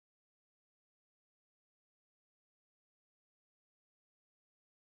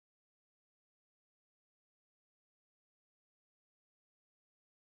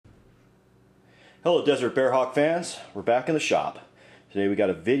Hello Desert Bearhawk fans, we're back in the shop. Today we got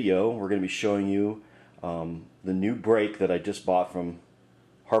a video. We're going to be showing you the new brake that I just bought from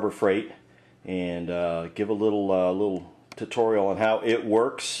Harbor Freight and give a little tutorial on how it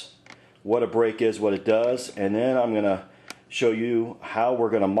works, what a brake is, what it does, and then I'm going to show you how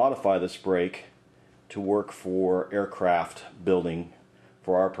we're going to modify this brake to work for aircraft building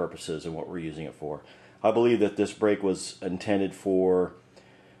for our purposes and what we're using it for. I believe that this brake was intended for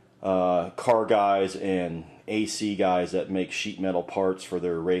car guys and AC guys that make sheet metal parts for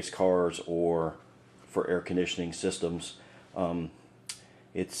their race cars or for air conditioning systems.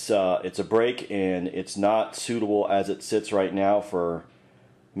 It's a brake, and it's not suitable as it sits right now for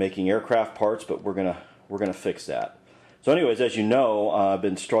making aircraft parts, but we're gonna fix that. So anyways, as you know, I've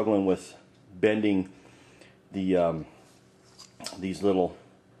been struggling with bending the these little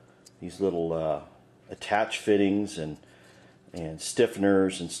attach fittings and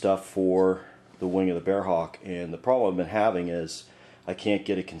stiffeners and stuff for the wing of the Bearhawk, and the problem I've been having is I can't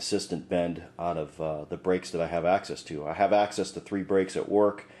get a consistent bend out of the brakes that I have access to. I have access to 3 brakes at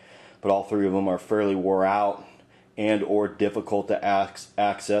work, but all 3 of them are fairly wore out and or difficult to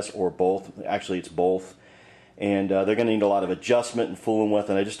access, or both. Actually, it's both, and they're going to need a lot of adjustment and fooling with,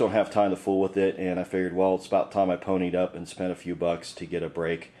 and I just don't have time to fool with it. And I figured, well, it's about time I ponied up and spent a few bucks to get a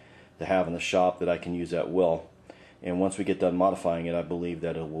brake to have in the shop that I can use at will. And once we get done modifying it, I believe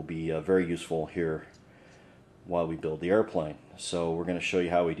that it will be very useful here while we build the airplane. So we're going to show you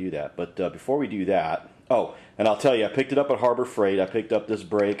how we do that. But before we do that, oh, and I'll tell you, I picked it up at Harbor Freight. I picked up this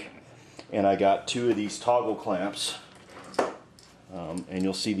brake, and I got 2 of these toggle clamps. And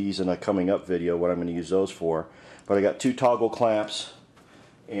you'll see these in a coming up video, what I'm going to use those for. But I got 2 toggle clamps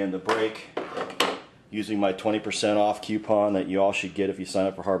and the brake, using my 20% off coupon that you all should get if you sign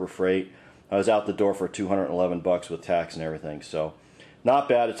up for Harbor Freight. I was out the door for $211 with tax and everything, so not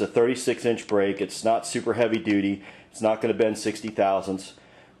bad. It's a 36-inch brake. It's not super heavy duty. It's not going to bend 60 thousandths,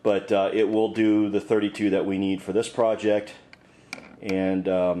 but it will do the 32 that we need for this project, and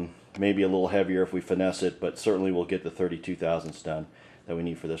maybe a little heavier if we finesse it, but certainly we'll get the 32 thousandths done that we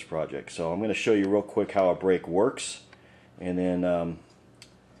need for this project. So I'm going to show you real quick how a brake works, and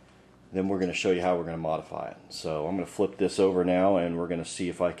then we're going to show you how we're going to modify it. So I'm going to flip this over now, and we're going to see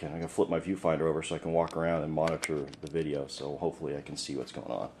if I'm going to flip my viewfinder over so I can walk around and monitor the video. So hopefully I can see what's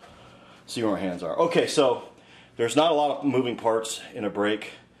going on. See where my hands are. Okay, so there's not a lot of moving parts in a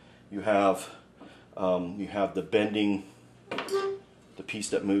brake. You have the bending, the piece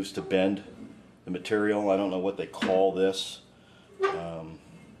that moves to bend the material. I don't know what they call this. The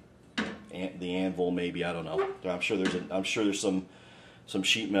anvil, maybe, I don't know. I'm sure there's some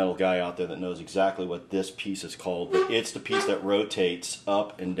sheet metal guy out there that knows exactly what this piece is called, but it's the piece that rotates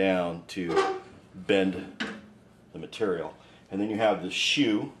up and down to bend the material. And then you have the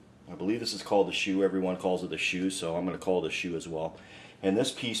shoe. I believe this is called the shoe. Everyone calls it the shoe, so I'm going to call it the shoe as well. And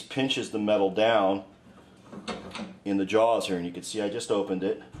this piece pinches the metal down in the jaws here, and you can see I just opened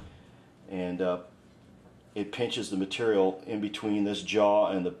it, and it pinches the material in between this jaw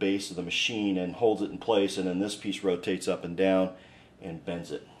and the base of the machine and holds it in place, and then this piece rotates up and down and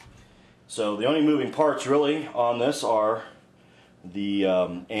bends it. So the only moving parts really on this are the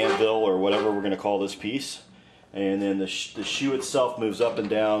anvil, or whatever we're going to call this piece, and then the shoe itself moves up and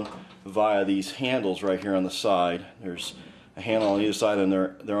down via these handles right here on the side. There's a handle on either side, and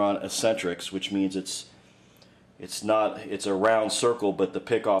they're on eccentrics, which means it's a round circle, but the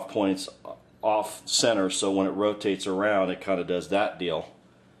pick-off point's off center, so when it rotates around it kind of does that deal,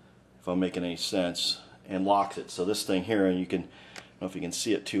 if I'm making any sense, and locks it. So this thing here, and you can, I don't know if you can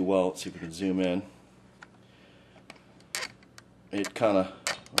see it too well. Let's see if we can zoom in. It kind of,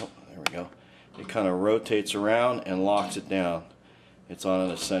 oh, there we go. It kind of rotates around and locks it down. It's on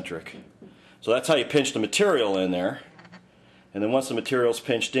an eccentric. So that's how you pinch the material in there. And then once the material's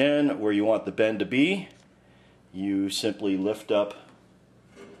pinched in where you want the bend to be, you simply lift up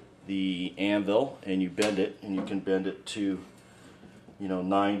the anvil and you bend it, and you can bend it to,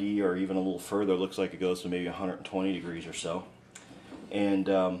 90 or even a little further. It looks like it goes to maybe 120 degrees or so, and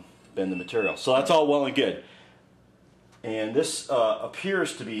bend the material. So that's all well and good, and this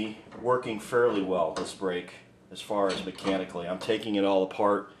appears to be working fairly well, this brake, as far as mechanically. I'm taking it all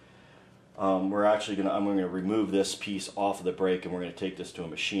apart. I'm going to remove this piece off of the brake, and we're going to take this to a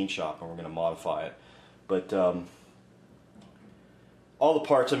machine shop and we're going to modify it. But all the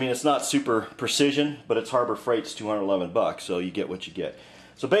parts, I mean, it's not super precision, but it's Harbor Freight's $211, so you get what you get.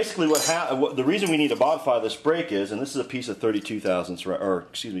 So basically, the reason we need to modify this brake is, and this is a piece of 32 thousandths, or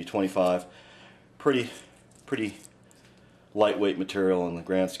excuse me, 25, pretty lightweight material in the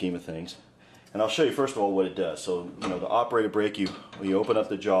grand scheme of things. And I'll show you first of all what it does. So, the operated brake, you open up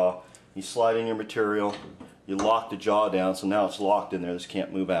the jaw, You slide in your material, you lock the jaw down, so now it's locked in there, this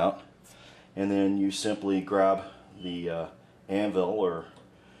can't move out. And then you simply grab the anvil or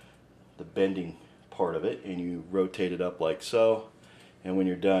the bending part of it and you rotate it up like so, and when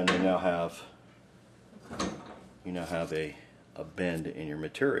you're done you now have a bend in your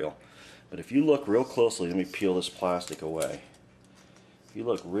material. But if you look real closely, let me peel this plastic away. If you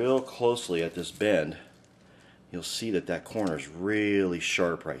look real closely at this bend, you'll see that that corner is really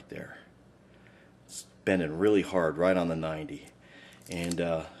sharp right there. It's bending really hard right on the 90.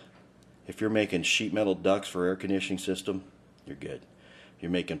 And if you're making sheet metal ducts for air conditioning system, you're good. If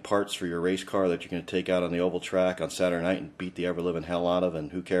you're making parts for your race car that you're going to take out on the oval track on Saturday night and beat the ever-living hell out of,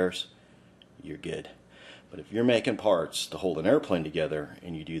 and who cares, you're good. But if you're making parts to hold an airplane together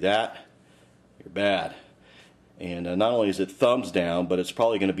and you do that, you're bad. And not only is it thumbs down, but it's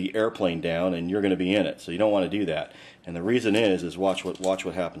probably going to be airplane down, and you're going to be in it. So you don't want to do that. And the reason is watch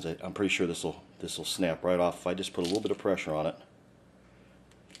what happens. I'm pretty sure this will snap right off if I just put a little bit of pressure on it.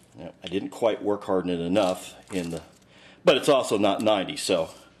 Now, I didn't quite work harden it enough but it's also not 90.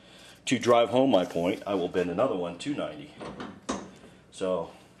 So to drive home my point, I will bend another one to 90. So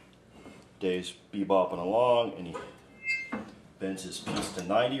Dave's bebopping along, and he bends his piece to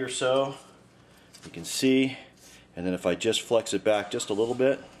 90 or so. You can see. And then if I just flex it back just a little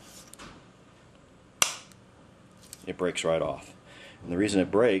bit, it breaks right off. And the reason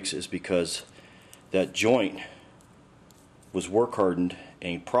it breaks is because that joint was work hardened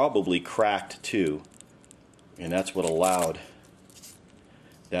and probably cracked too, and that's what allowed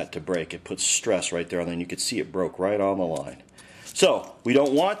that to break. It puts stress right there, and then you could see it broke right on the line. So we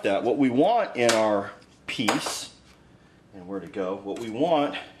don't want that. What we want in our piece, and where to go, what we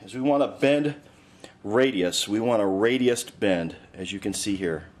want is we want to bend radius. We want a radiused bend, as you can see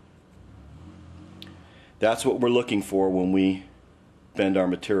here. That's what we're looking for when we bend our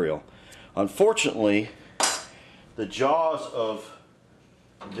material. Unfortunately, the jaws of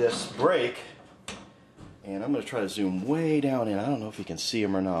this brake, and I'm going to try to zoom way down in. I don't know if you can see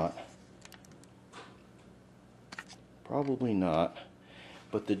them or not. Probably not.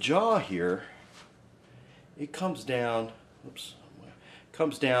 But the jaw here, it comes down,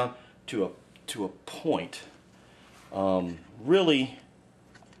 comes down to a point, really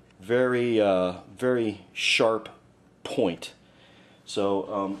very sharp point.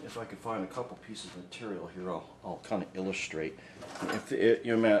 So if I could find a couple pieces of material here, I'll kind of illustrate. If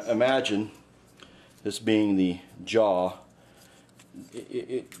you imagine this being the jaw,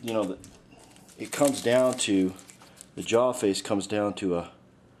 it comes down to, the jaw face comes down to a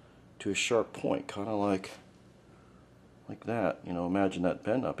sharp point, kind of like that. Imagine that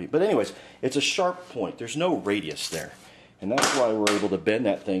bend up. But anyways, it's a sharp point. There's no radius there. And that's why we're able to bend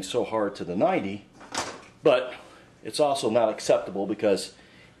that thing so hard to the 90. But it's also not acceptable because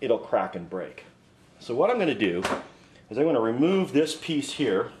it'll crack and break. So what I'm going to do is I'm going to remove this piece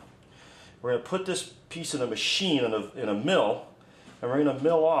here. We're going to put this piece in a machine, in a mill, and we're going to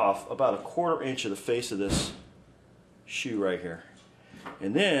mill off about 1/4 inch of the face of this shoe right here.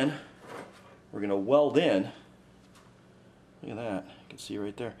 And then we're going to weld in, look at that, you can see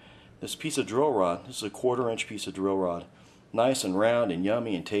right there, this piece of drill rod. This is a 1/4 inch piece of drill rod. Nice and round and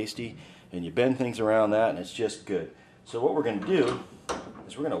yummy and tasty, and you bend things around that and it's just good. So what we're going to do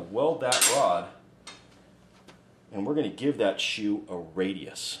is we're going to weld that rod, and we're going to give that shoe a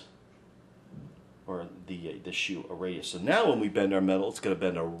radius, or the shoe a radius. So now when we bend our metal, it's going to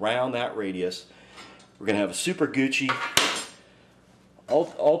bend around that radius. We're going to have a super Gucci,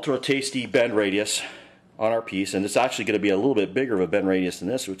 ultra tasty bend radius on our piece, and it's actually going to be a little bit bigger of a bend radius than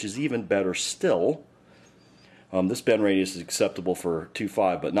this, which is even better still. This bend radius is acceptable for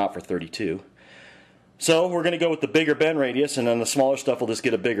 2.5, but not for 32. So we're going to go with the bigger bend radius, and then the smaller stuff will just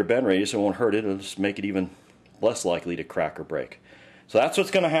get a bigger bend radius. It won't hurt it. It'll just make it even less likely to crack or break. So that's what's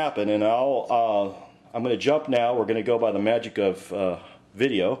going to happen, and I'm going to jump now. We're going to go by the magic of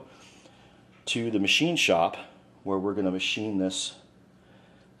video to the machine shop where we're going to machine this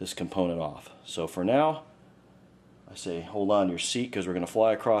component off. So for now, I say hold on to your seat because we're going to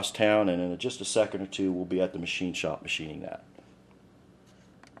fly across town, and in just a second or two we'll be at the machine shop machining that.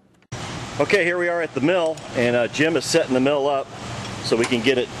 Okay, here we are at the mill, and Jim is setting the mill up so we can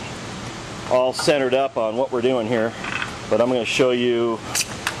get it all centered up on what we're doing here. But I'm going to show you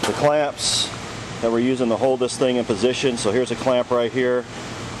the clamps that we're using to hold this thing in position. So here's a clamp right here.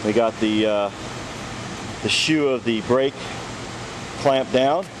 We got the shoe of the brake clamp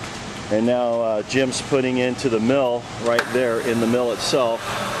down. And now Jim's putting into the mill right there in the mill itself.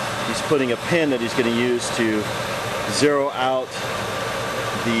 He's putting a pin that he's going to use to zero out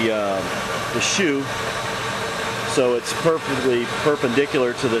the shoe so it's perfectly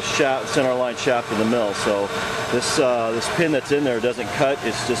perpendicular to the shaft, center line shaft of the mill. So this pin that's in there doesn't cut.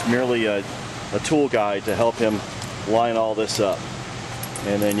 It's just merely a tool guide to help him line all this up.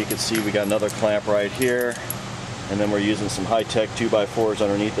 And then you can see we got another clamp right here, and then we're using some high-tech 2x4s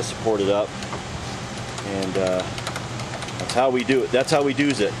underneath to support it up. And that's how we do it. That's how we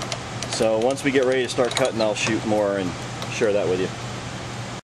do's it. So once we get ready to start cutting, I'll shoot more and share that with you.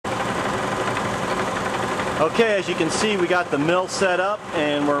 Okay, as you can see, we got the mill set up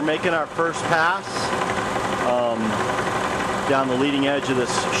and we're making our first pass down the leading edge of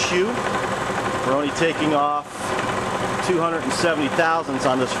this shoe. We're only taking off 270 thousandths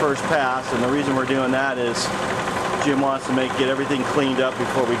on this first pass, and the reason we're doing that is Jim wants to get everything cleaned up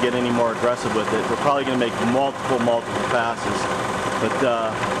before we get any more aggressive with it. We're probably going to make multiple passes, but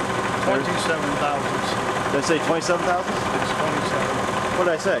 27 thousandths. Did I say 27 thousandths? It's 27. What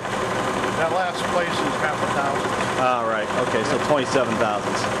did I say? That last place is half a thousand. All right. Okay, so 27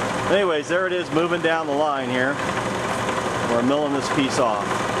 thousandths. Anyways, there it is, moving down the line here. We're milling this piece off.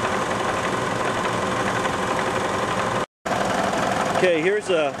 Okay, here's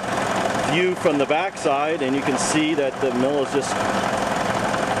a view from the back side, and you can see that the mill is just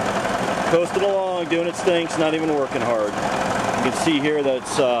coasting along, doing its thing. It's not even working hard. You can see here that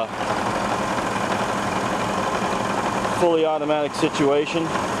it's fully automatic situation,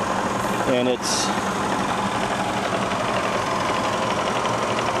 and it's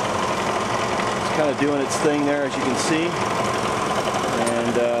kind of doing its thing there, as you can see.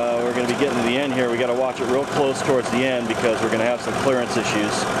 And we're going to be getting to the end here. We got to watch it real close towards the end because we're going to have some clearance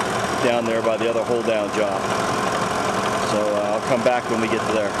issues down there by the other hold down job. So I'll come back when we get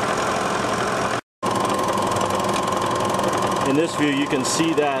to there. In this view, you can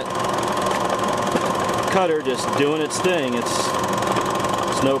see that cutter just doing its thing. It's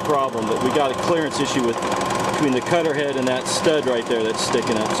no problem, but we got a clearance issue between the cutter head and that stud right there that's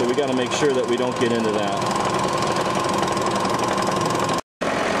sticking up, so we got to make sure that we don't get into that.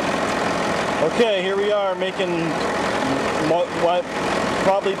 Okay, here we are making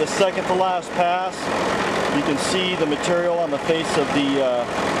probably the second to last pass. You can see the material on the face of the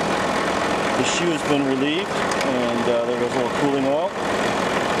shoe has been relieved, and there goes a little cooling oil.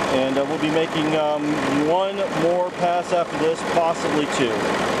 And we'll be making one more pass after this, possibly two.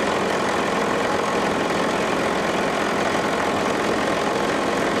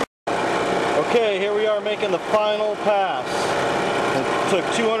 Okay, here we are making the final pass. It took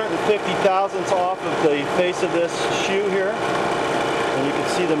 250 thousandths off of the face of this shoe here. And you can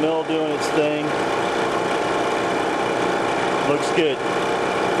see the mill doing its thing. Looks good.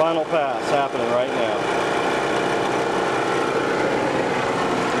 Final pass happening right now.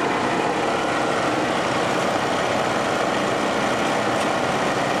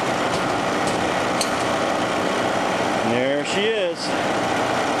 There she is.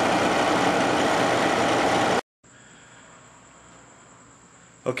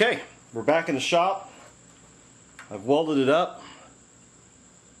 Okay, we're back in the shop. I've welded it up,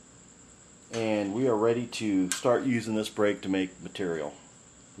 and we are ready to start using this brake to make material,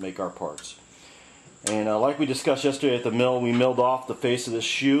 make our parts. And like we discussed yesterday at the mill, we milled off the face of this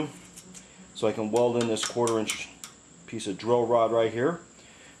shoe so I can weld in this 1/4-inch piece of drill rod right here.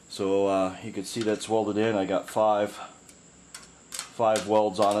 So you can see that's welded in. I got five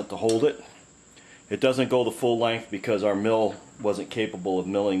welds on it to hold it. It doesn't go the full length because our mill wasn't capable of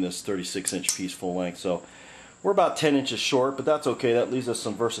milling this 36-inch piece full length. So we're about 10 inches short, but that's okay. That leaves us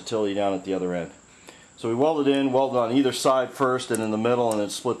some versatility down at the other end. So we welded on either side first and in the middle, and then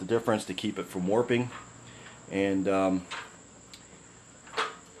split the difference to keep it from warping. And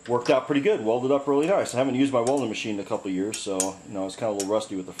worked out pretty good. Welded up really nice. I haven't used my welding machine in a couple of years, so I was kind of a little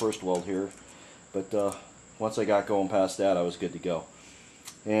rusty with the first weld here. But once I got going past that, I was good to go.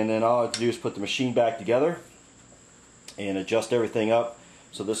 And then all I have to do is put the machine back together and adjust everything up.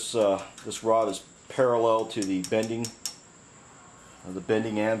 So this rod is parallel to the bending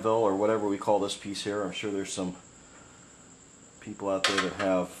anvil, or whatever we call this piece here. I'm sure there's some people out there that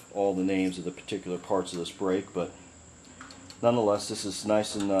have all the names of the particular parts of this brake, but nonetheless, this is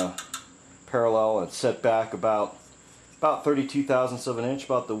nice and parallel and set back about 32 thousandths of an inch,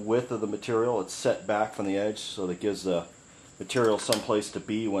 about the width of the material. It's set back from the edge, so that gives the material someplace to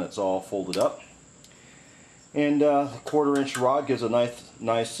be when it's all folded up. And the 1/4-inch rod gives a nice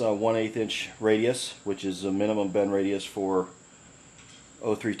 1/8 inch radius, which is a minimum bend radius for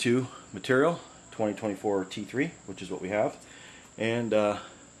 032 material, 2024 T3, which is what we have. And we're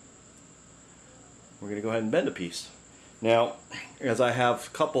going to go ahead and bend a piece. Now, as I have a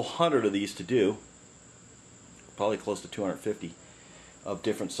couple hundred of these to do, probably close to 250, of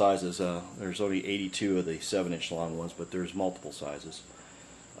different sizes. There's only 82 of the 7-inch long ones, but there's multiple sizes.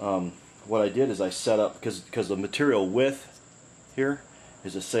 What I did is I set up, because the material width here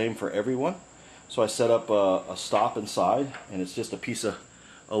is the same for everyone, so I set up a stop inside, and it's just a piece of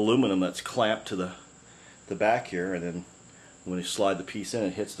aluminum that's clamped to the back here, and then when you slide the piece in,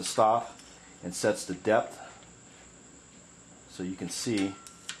 it hits the stop and sets the depth. So you can see,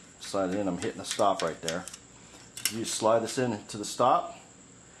 slide it in, I'm hitting the stop right there. You just slide this in to the stop.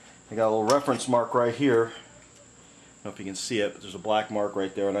 I got a little reference mark right here. I don't know if you can see it, but there's a black mark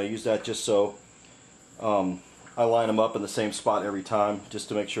right there, and I use that just so I line them up in the same spot every time, just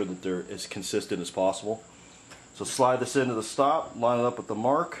to make sure that they're as consistent as possible. So slide this into the stop, line it up with the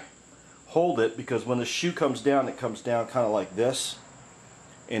mark, hold it, because when the shoe comes down, it comes down kind of like this,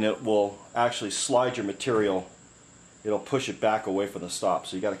 and it will actually slide your material. It'll push it back away from the stop,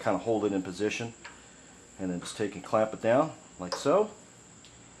 so you got to kind of hold it in position, and then just take and clamp it down like so.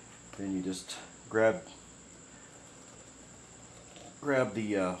 Then you just grab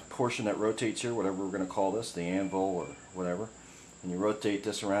the portion that rotates here, whatever we're going to call this, the anvil or whatever, and you rotate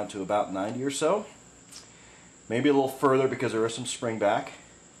this around to about 90 or so, maybe a little further because there is some spring back.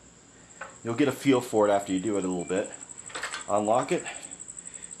 You'll get a feel for it after you do it a little bit. Unlock it,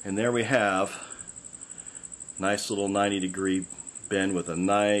 and there we have nice little 90-degree bend with a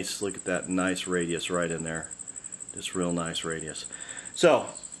nice, look at that nice radius right in there. Just real nice radius. So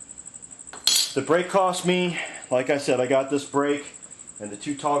the brake cost me, like I said, I got this brake and the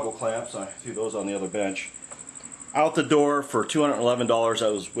 2 toggle clamps, I threw those on the other bench, out the door for $211.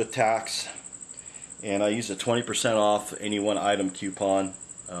 That was with tax, and I used a 20% off any one item coupon.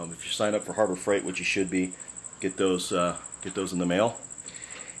 If you sign up for Harbor Freight, which you should be, get those in the mail.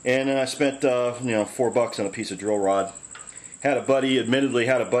 And then I spent $4 on a piece of drill rod. Had a buddy, admittedly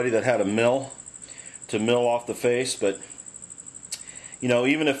had a buddy that had a mill to mill off the face, but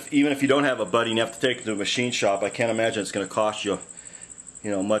even if you don't have a buddy and you have to take it to a machine shop, I can't imagine it's going to cost you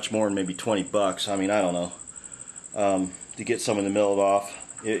much more than maybe $20. I mean, I don't know, to get someone to mill it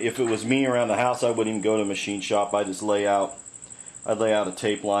off. If it was me around the house, I wouldn't even go to a machine shop. I'd just lay out a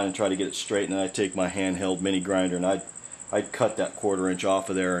tape line and try to get it straight, and then I'd take my handheld mini grinder and I'd cut that 1/4 inch off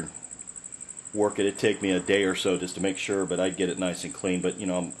of there and work it. It'd take me a day or so just to make sure, but I'd get it nice and clean. But I'm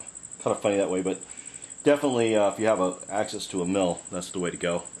kind of funny that way. But definitely, if you have access to a mill, that's the way to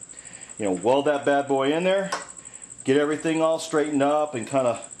go. Weld that bad boy in there, get everything all straightened up, and kind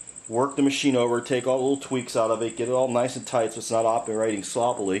of work the machine over. Take all the little tweaks out of it, get it all nice and tight so it's not operating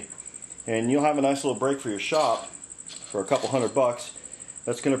sloppily, and you'll have a nice little brake for your shop for a couple $100.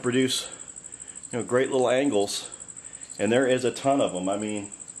 That's going to produce great little angles. And there is a ton of them. I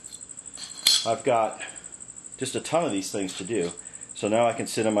mean, I've got just a ton of these things to do. So now I can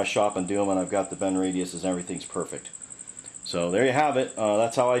sit in my shop and do them, and I've got the bend radiuses and everything's perfect. So there you have it.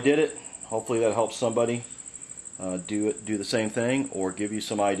 That's how I did it. Hopefully that helps somebody do the same thing, or give you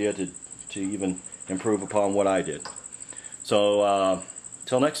some idea to even improve upon what I did. So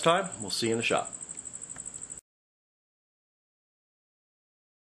till next time, we'll see you in the shop.